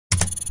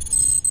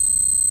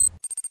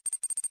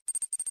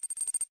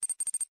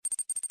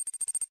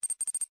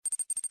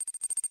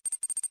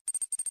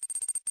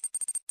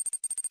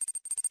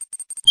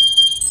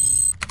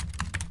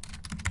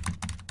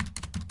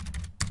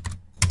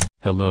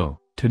Hello,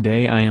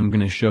 today I am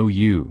gonna show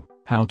you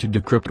how to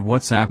decrypt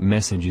WhatsApp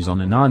messages on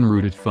a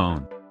non-rooted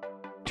phone.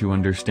 To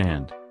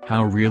understand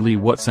how really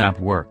WhatsApp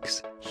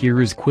works,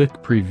 here is quick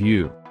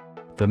preview.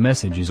 The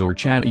messages or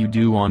chat you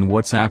do on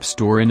WhatsApp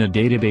store in a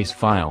database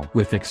file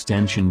with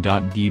extension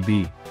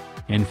 .db.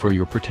 And for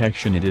your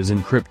protection it is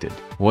encrypted.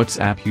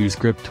 WhatsApp use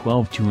Decrypt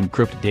 12 to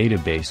encrypt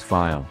database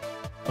file.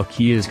 A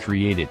key is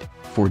created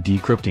for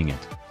decrypting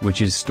it,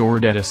 which is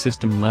stored at a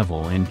system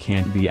level and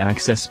can't be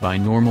accessed by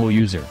normal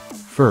user.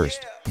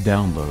 First,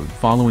 download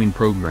following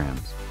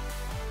programs.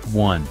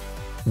 1.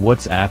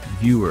 WhatsApp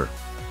Viewer.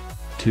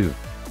 2.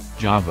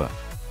 Java.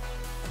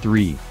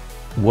 3.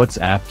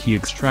 WhatsApp Key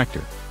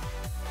Extractor.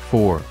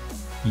 4.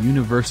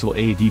 Universal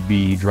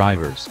ADB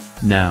drivers.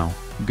 Now,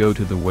 go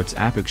to the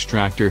WhatsApp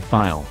extractor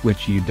file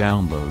which you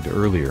download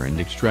earlier and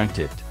extract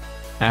it.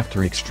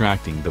 After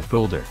extracting the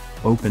folder,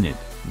 open it,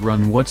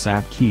 run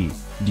WhatsApp Key,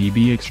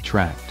 DB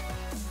extract.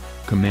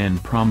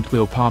 Command prompt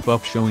will pop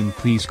up showing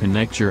please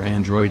connect your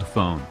Android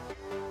phone.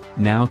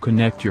 Now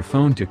connect your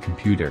phone to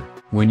computer.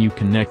 When you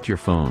connect your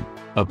phone,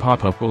 a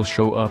pop-up will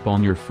show up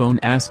on your phone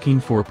asking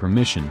for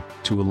permission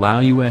to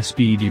allow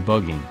USB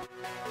debugging.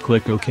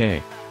 Click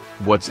OK.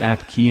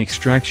 WhatsApp key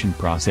extraction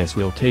process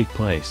will take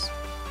place.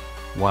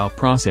 While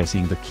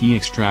processing the key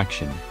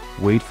extraction,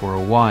 wait for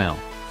a while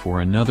for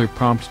another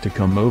prompt to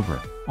come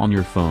over on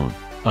your phone.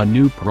 A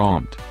new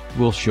prompt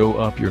will show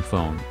up your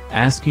phone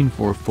asking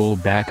for full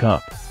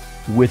backup.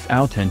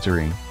 Without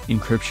entering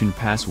encryption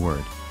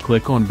password,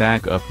 click on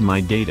Backup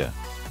My Data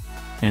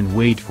and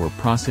wait for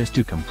process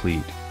to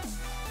complete.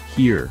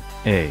 Here,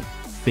 a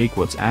fake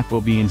WhatsApp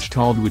will be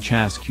installed which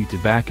asks you to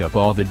back up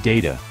all the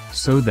data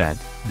so that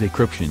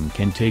decryption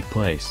can take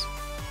place.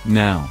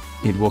 Now,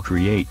 it will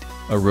create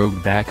a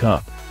rogue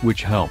backup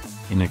which help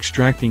in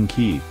extracting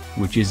key,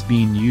 which is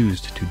being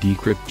used to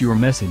decrypt your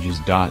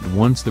messages.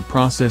 Once the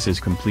process is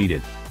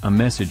completed, a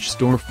message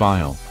store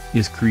file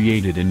is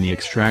created in the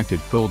extracted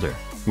folder,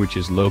 which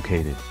is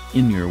located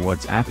in your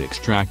WhatsApp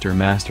extractor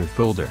master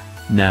folder.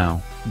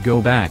 Now,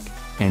 go back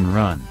and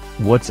run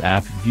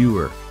WhatsApp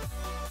Viewer.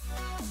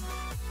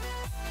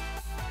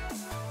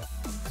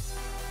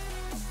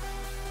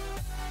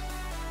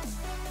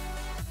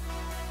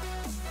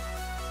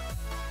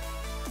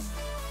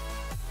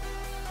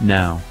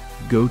 Now,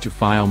 go to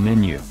File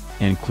menu,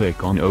 and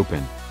click on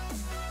Open.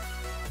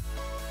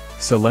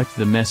 Select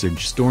the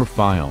message store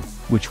file,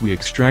 which we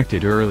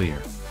extracted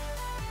earlier.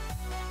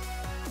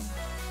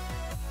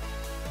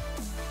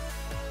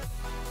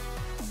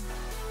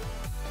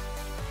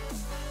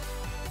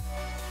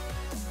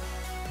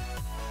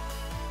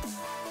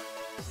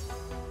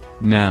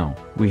 Now,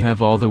 we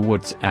have all the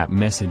WhatsApp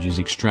messages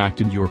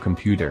extracted your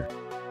computer.